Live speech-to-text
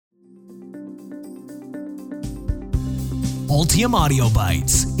Altium Audio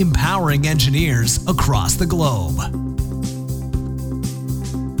Bytes, empowering engineers across the globe.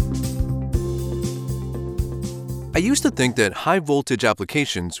 I used to think that high-voltage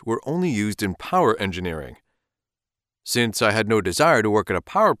applications were only used in power engineering. Since I had no desire to work at a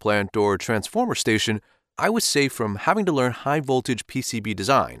power plant or transformer station, I was safe from having to learn high-voltage PCB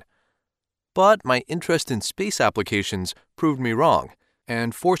design. But my interest in space applications proved me wrong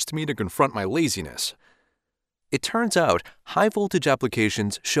and forced me to confront my laziness. It turns out high-voltage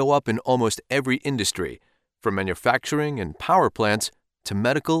applications show up in almost every industry, from manufacturing and power plants to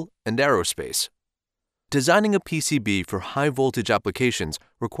medical and aerospace. Designing a PCB for high-voltage applications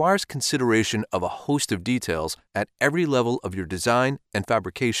requires consideration of a host of details at every level of your design and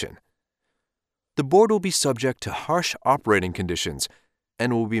fabrication. The board will be subject to harsh operating conditions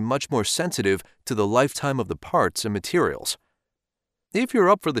and will be much more sensitive to the lifetime of the parts and materials. If you're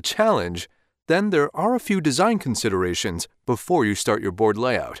up for the challenge, then there are a few design considerations before you start your board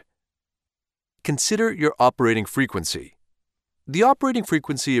layout. Consider your operating frequency. The operating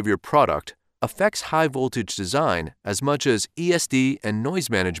frequency of your product affects high-voltage design as much as ESD and noise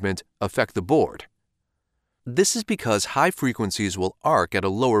management affect the board. This is because high frequencies will arc at a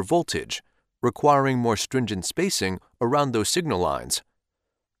lower voltage, requiring more stringent spacing around those signal lines.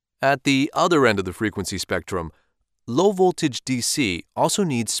 At the other end of the frequency spectrum, low-voltage DC also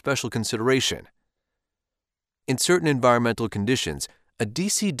needs special consideration. In certain environmental conditions, a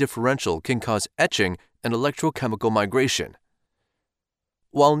DC differential can cause etching and electrochemical migration.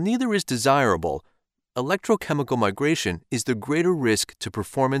 While neither is desirable, electrochemical migration is the greater risk to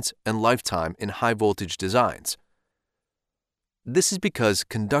performance and lifetime in high-voltage designs. This is because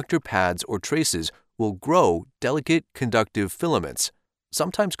conductor pads or traces will grow delicate conductive filaments,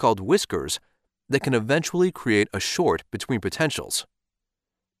 sometimes called whiskers, that can eventually create a short between potentials.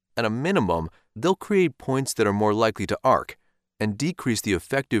 At a minimum, they'll create points that are more likely to arc and decrease the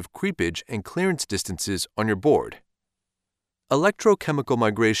effective creepage and clearance distances on your board. Electrochemical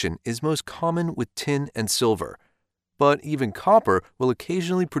migration is most common with tin and silver, but even copper will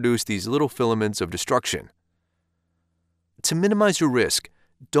occasionally produce these little filaments of destruction. To minimize your risk,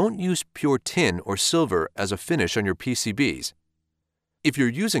 don't use pure tin or silver as a finish on your PCBs. If you're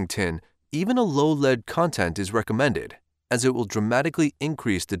using tin, even a low lead content is recommended, as it will dramatically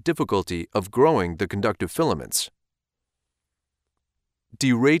increase the difficulty of growing the conductive filaments.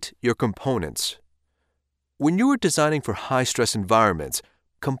 Derate your components. When you are designing for high-stress environments,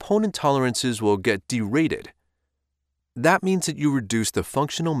 component tolerances will get derated. That means that you reduce the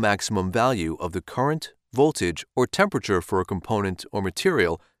functional maximum value of the current, voltage, or temperature for a component or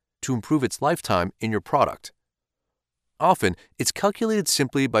material to improve its lifetime in your product. Often, it's calculated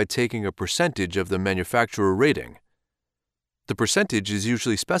simply by taking a percentage of the manufacturer rating. The percentage is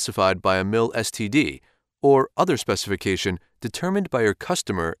usually specified by a MIL STD or other specification determined by your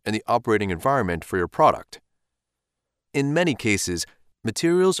customer and the operating environment for your product. In many cases,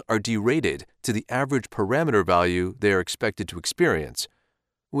 materials are derated to the average parameter value they are expected to experience,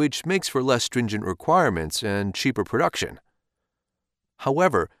 which makes for less stringent requirements and cheaper production.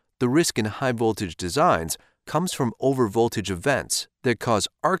 However, the risk in high-voltage designs comes from overvoltage events that cause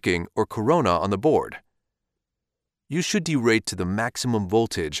arcing or corona on the board. You should derate to the maximum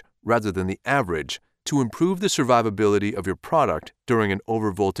voltage rather than the average to improve the survivability of your product during an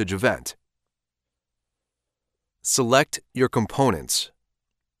overvoltage event. Select your components.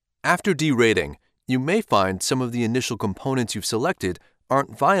 After derating, you may find some of the initial components you've selected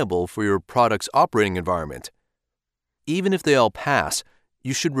aren't viable for your product's operating environment. Even if they all pass,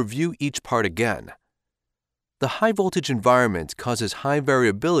 you should review each part again. The high-voltage environment causes high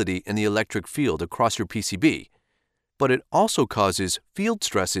variability in the electric field across your PCB, but it also causes field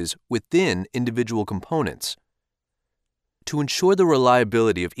stresses within individual components. To ensure the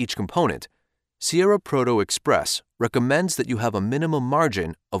reliability of each component, Sierra Proto Express recommends that you have a minimum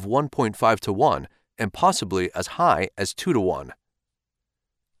margin of 1.5 to 1 and possibly as high as 2 to 1.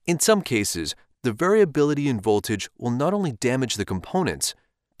 In some cases, the variability in voltage will not only damage the components,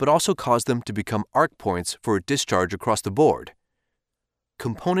 but also cause them to become arc points for a discharge across the board.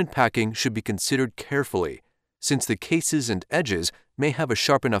 Component packing should be considered carefully, since the cases and edges may have a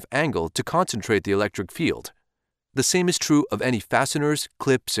sharp enough angle to concentrate the electric field. The same is true of any fasteners,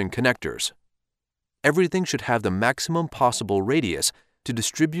 clips, and connectors. Everything should have the maximum possible radius to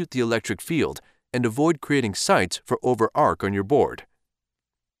distribute the electric field and avoid creating sites for over-arc on your board.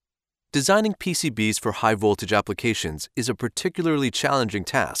 Designing PCBs for high-voltage applications is a particularly challenging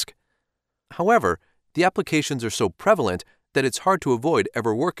task. However, the applications are so prevalent that it's hard to avoid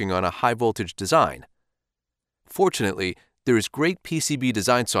ever working on a high-voltage design. Fortunately, there is great PCB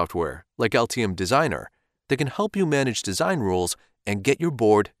design software, like Altium Designer, that can help you manage design rules and get your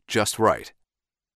board just right.